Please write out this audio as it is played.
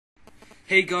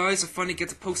Hey guys, I finally get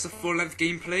to post a full-length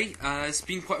gameplay. It's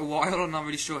been quite a while, I'm not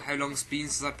really sure how long it's been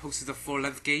since I posted a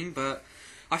full-length game, but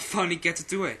I finally get to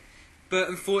do it. But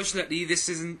unfortunately, this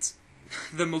isn't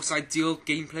the most ideal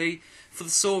gameplay for the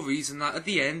sole reason that at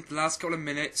the end, the last couple of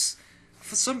minutes,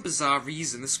 for some bizarre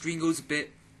reason, the screen goes a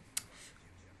bit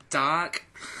dark.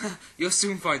 You'll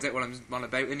soon find out what I'm on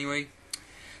about anyway.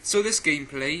 So this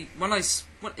gameplay,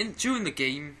 during the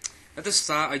game, at the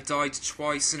start I died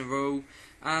twice in a row,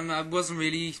 and I wasn't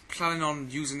really planning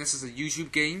on using this as a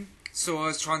YouTube game, so I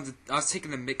was taking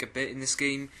the mick a bit in this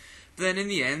game. But then in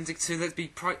the end, it turned out to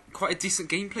be quite a decent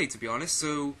gameplay, to be honest.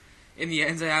 So in the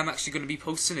end, I am actually going to be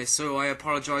posting this. So I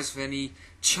apologise for any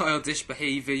childish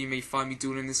behaviour you may find me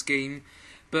doing in this game.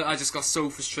 But I just got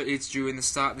so frustrated during the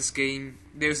start of this game.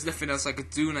 There was nothing else I could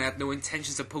do, and I had no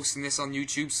intentions of posting this on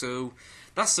YouTube. So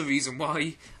that's the reason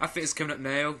why I think it's coming up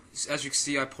now. As you can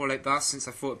see, I pulled out that since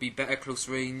I thought it'd be better close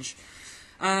range.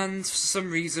 And for some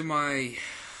reason my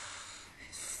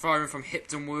firing from hip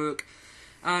didn't work,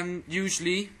 and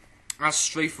usually I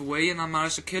strafe away and I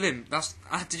managed to kill him.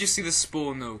 Did you see the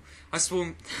spawn though? I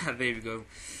spawned. There we go.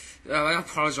 I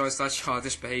apologise for that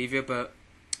childish behaviour, but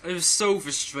it was so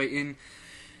frustrating.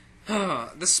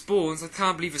 The spawns, I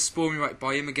can't believe it spawned me right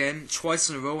by him again, twice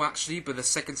in a row actually, but the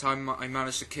second time I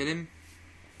managed to kill him.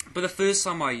 But the first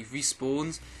time I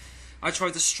respawned, I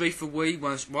tried to strafe away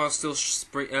while still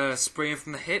spraying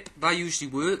from the hip. That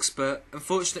usually works, but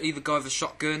unfortunately the guy with the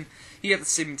shotgun, he had the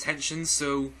same intentions,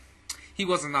 so he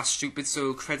wasn't that stupid,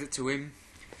 so credit to him.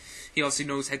 He obviously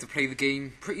knows how to play the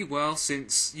game pretty well,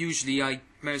 since usually I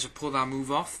manage to pull that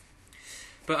move off.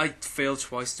 But I failed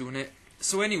twice doing it.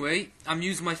 So anyway, I'm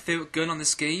using my favourite gun on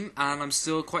this game, and I'm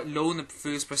still quite low in the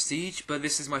first prestige, but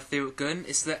this is my favourite gun.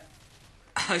 It's the...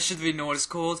 I should really know what it's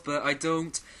called, but I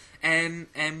don't. M14,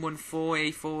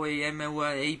 A4,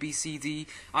 ML, A, B, C, D.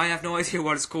 I have no idea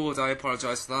what it's called, I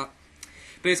apologise for that.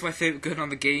 But it's my favourite gun on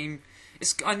the game.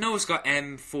 I know it's got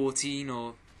M14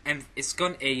 or it's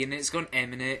got an A in it, it's got an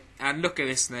M in it. And look at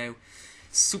this now.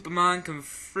 Superman can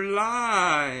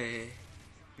fly.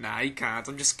 Nah, he can't,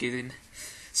 I'm just kidding.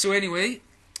 So anyway,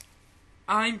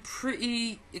 I'm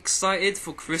pretty excited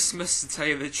for Christmas, to tell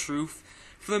you the truth.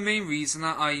 For the main reason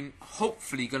that I'm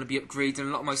hopefully going to be upgrading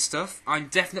a lot of my stuff. I'm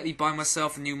definitely buying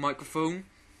myself a new microphone.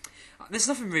 There's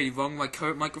nothing really wrong with my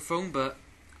current microphone, but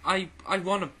I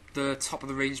want the top of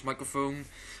the range microphone.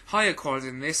 Higher quality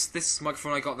than this. This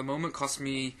microphone I got at the moment cost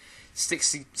me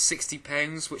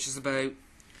 £60, which is about,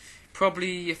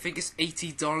 probably, I think it's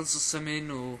 $80 or something,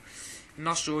 or I'm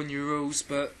not sure in euros,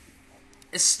 but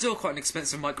it's still quite an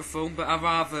expensive microphone, but I'd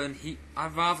rather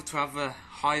to have a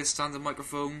higher standard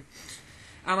microphone.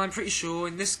 And I'm pretty sure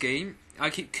in this game,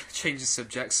 I keep changing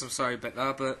subjects, I'm sorry about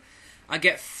that, but I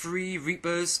get 3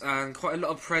 Reapers and quite a lot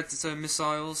of Predator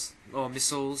missiles, or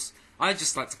missiles. I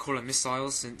just like to call them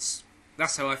missiles, since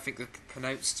that's how I think they're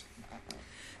pronounced.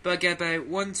 But I get about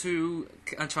 1, 2,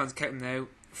 I'm trying to count them now,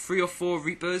 3 or 4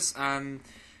 Reapers and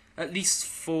at least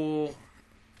 4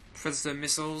 Predator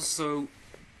missiles, so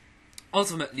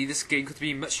ultimately, this game could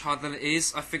be much harder than it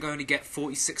is. I think I only get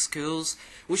 46 kills,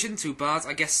 which isn't too bad.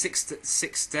 I guess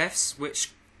 6 deaths,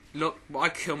 which, look, I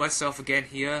kill myself again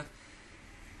here.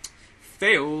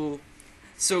 Fail.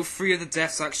 So 3 of the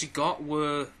deaths I actually got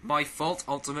were my fault,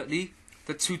 ultimately.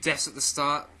 The 2 deaths at the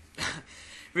start.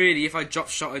 Really, if I drop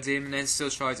shot at him and then still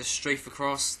tried to strafe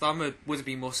across, that would have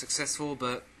been more successful,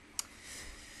 but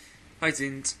I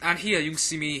didn't. And here, you can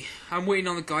see me. I'm waiting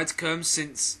on the guy to come,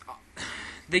 since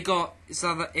they got, is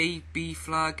that the A, B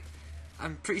flag?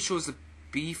 I'm pretty sure it's the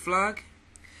B flag.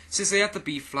 Since they have the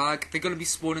B flag, they're going to be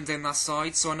spawning down that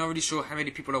side, so I'm not really sure how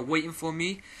many people are waiting for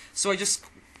me. So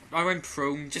I went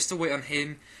prone, just to wait on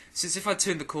him. Since if I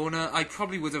turned the corner, I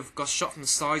probably would have got shot from the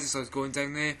side as I was going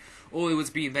down there. Or it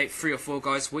would be about 3 or 4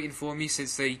 guys waiting for me,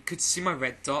 since they could see my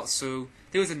red dot, so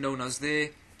they would have known I was there.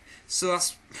 So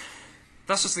that's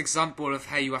just an example of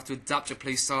how you have to adapt your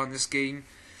playstyle in this game.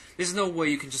 There's no way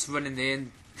you can just run in there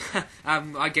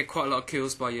and I get quite a lot of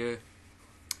kills by you.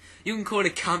 You can call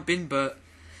it camping, but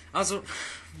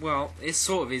well, it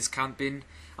sort of is camping.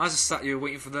 I was just sat here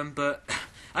waiting for them, but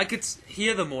I could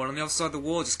hear them all on the other side of the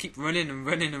wall, just keep running and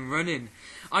running and running.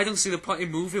 I don't see the point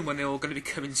in moving when they're all going to be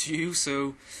coming to you,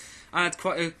 so I had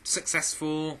quite a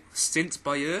successful stint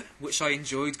by you, which I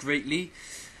enjoyed greatly.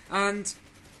 And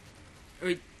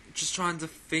just trying to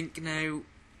think now.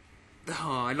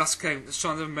 Oh, I lost count. Just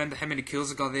trying to remember how many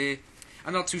kills I got there.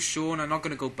 I'm not too sure, and I'm not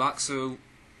going to go back, so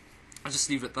I'll just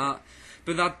leave it at that.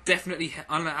 But that definitely,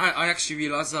 I actually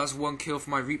realised that was 1 kill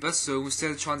for my Reaper, so instead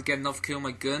of trying to get another kill on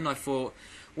my gun, I thought,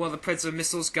 well, the Predator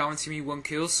missiles guarantee me 1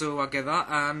 kill, so I'll get that,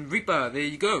 and Reaper, there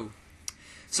you go.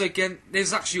 So again,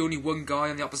 there's actually only one guy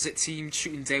on the opposite team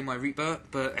shooting down my Reaper,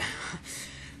 but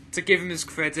to give him his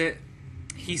credit,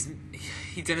 he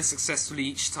did it successfully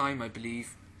each time, I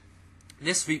believe.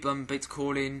 This Reaper I'm about to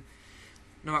call in.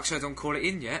 No, actually I don't call it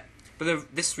in yet.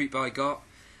 But this Reaper I got,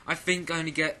 I think I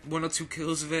only get 1 or 2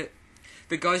 kills of it.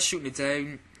 The guy shooting it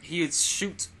down,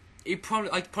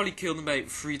 I'd probably killed him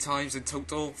about 3 times in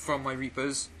total from my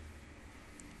Reapers,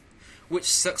 which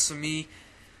sucks for me.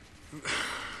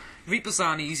 Reapers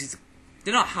aren't easy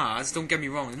they're not hard, don't get me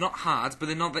wrong, they're not hard, but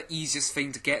they're not the easiest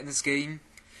thing to get in this game.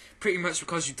 Pretty much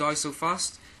because you die so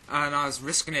fast, and I was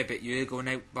risking it a bit here, going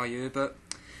out by here, but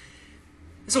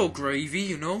it's all gravy,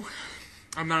 you know.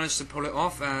 I managed to pull it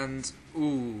off, and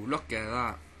ooh, look at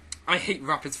that. I hate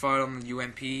rapid fire on the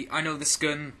UMP. I know this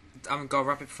gun I haven't got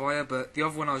rapid fire, but the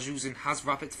other one I was using has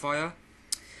rapid fire.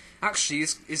 Actually,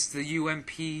 it's the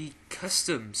UMP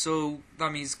custom, so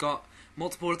that means it's got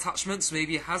multiple attachments.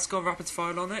 Maybe it has got rapid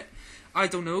fire on it. I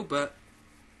don't know, but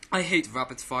I hate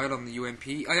rapid fire on the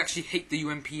UMP. I actually hate the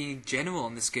UMP in general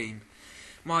on this game.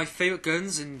 My favourite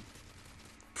guns in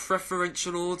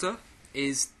preferential order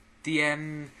is the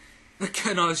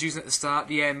gun I was using at the start,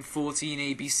 the M14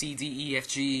 A, B, C, D, E, F,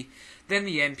 G, then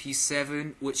the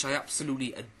MP7, which I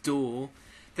absolutely adore,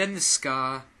 then the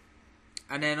SCAR,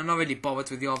 and then I'm not really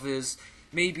bothered with the others,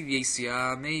 maybe the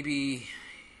ACR, maybe,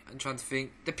 I'm trying to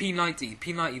think, the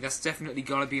P90, that's definitely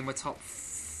gotta be in my top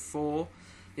 4,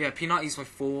 yeah, P90 is my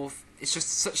 4th, it's just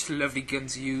such a lovely gun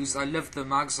to use, I love the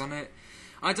mags on it,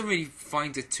 I don't really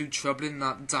find it too troubling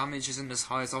that damage isn't as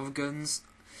high as other guns.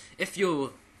 If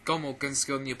you're got more gun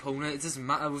skill than the opponent, it doesn't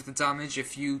matter with the damage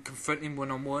if you confront him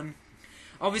one-on-one.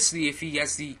 Obviously, if he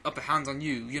has the upper hand on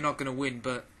you, you're not going to win,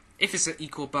 but if it's an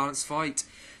equal balanced fight,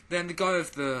 then the guy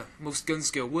with the most gun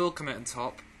skill will come out on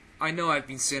top. I know I've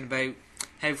been saying about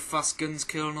how fast guns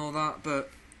kill and all that,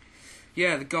 but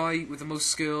yeah, the guy with the most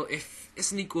skill, if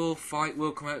it's an equal fight,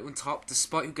 will come out on top,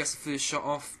 despite who gets the first shot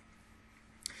off.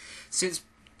 Since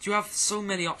you have so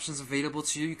many options available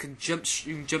to you. You can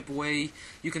jump away.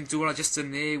 You can do what I just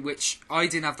done there, which I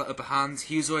didn't have that upper hand.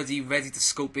 He was already ready to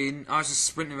scope in. I was just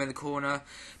sprinting around the corner,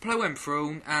 but I went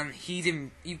prone, and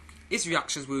his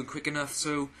reactions weren't quick enough.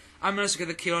 So I managed to get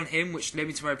the kill on him, which led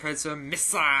me to my Predator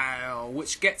missile,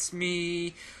 which gets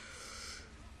me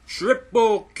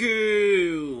triple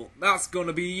kill. That's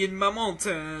gonna be in my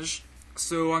montage.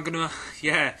 So I'm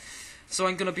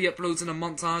gonna be uploading a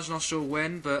montage, not sure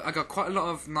when, but I got quite a lot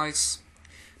of nice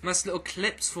little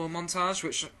clips for a montage,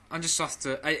 which I just have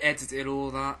to edit it, all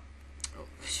that,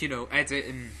 you know, edit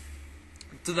and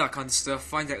do that kind of stuff,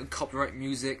 find out copyright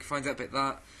music, find out about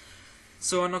that.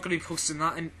 So I'm not going to be posting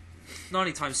that not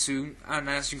anytime soon, and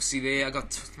as you can see there,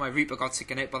 my Reaper got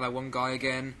taken out by that one guy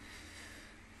again.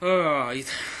 The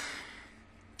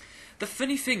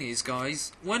funny thing is,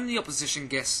 guys, when the opposition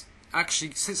gets...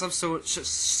 Actually, since I'm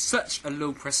such a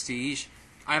low prestige,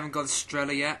 I haven't got the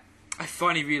Strela yet. I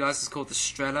finally realised it's called the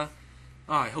Strela.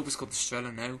 Oh, I hope it's called the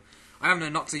Strela now. I haven't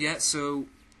unlocked it yet, so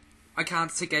I can't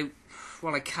take out...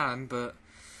 Well, I can, but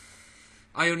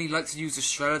I only like to use the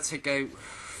Strela to take out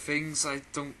things. I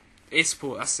don't... Air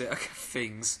support, that's it. I got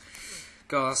things.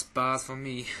 God, that's bad for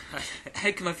me.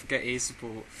 How can I forget air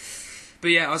support? But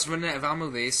yeah, I was running out of ammo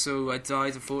there, so I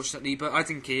died, unfortunately. But I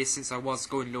didn't care since I was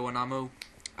going low on ammo.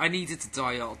 I needed to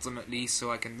die ultimately so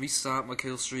I can restart my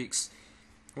kill streaks.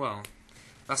 Well,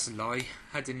 that's a lie.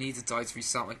 I didn't need to die to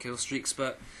restart my kill streaks,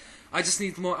 but I just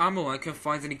needed more ammo. I couldn't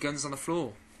find any guns on the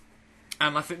floor.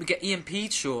 And I think we get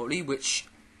EMP'd shortly, which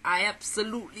I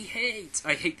absolutely hate.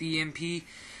 I hate the EMP.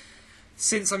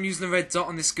 Since I'm using the red dot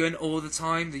on this gun all the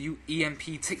time, the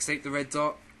EMP takes out the red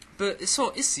dot. But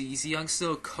it's easy. I can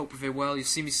still cope with it well. You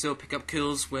see me still pick up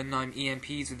kills when I'm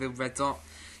EMP'd with the red dot.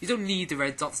 You don't need the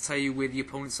red dot to tell you where the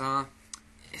opponents are.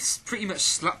 It's pretty much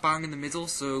slap bang in the middle,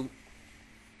 so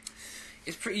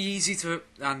it's pretty easy to...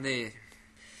 And there.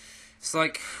 It's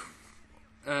like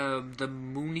the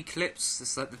moon eclipse.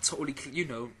 It's like the totally... You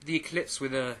know, the eclipse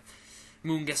where the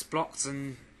moon gets blocked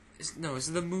and... Is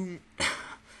it the moon...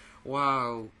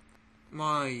 Wow.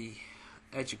 My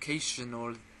education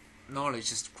or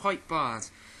knowledge is quite bad.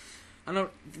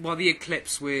 The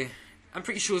eclipse where... I'm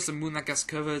pretty sure it's the moon that gets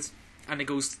covered. And it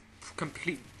goes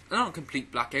not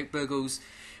complete blackout, but it goes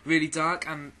really dark,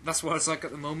 and that's what it's like at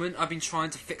the moment. I've been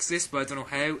trying to fix this, but I don't know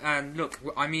how, and look,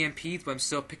 I'm EMP'd, but I'm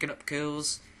still picking up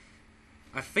kills.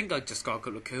 I think I just got a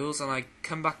couple of kills, and I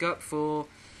come back up for,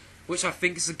 which I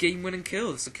think is a game-winning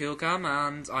kill. It's a kill cam,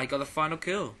 and I got a final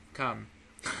kill cam.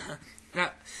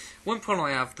 Now, one problem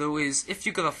I have, though, is if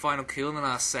you got a final kill in the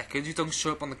last second, you don't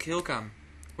show up on the kill cam,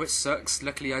 which sucks.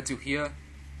 Luckily, I do here.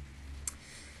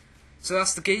 So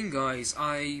that's the game, guys.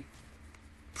 I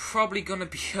probably gonna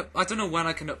be up. I don't know when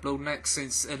I can upload next,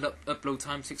 since upload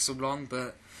time takes so long,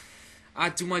 but I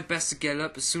do my best to get it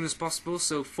up as soon as possible.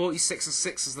 So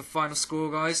 46-6 is the final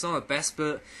score, guys. Not the best,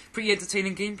 but pretty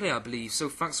entertaining gameplay, I believe. So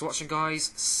thanks for watching,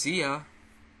 guys. See ya.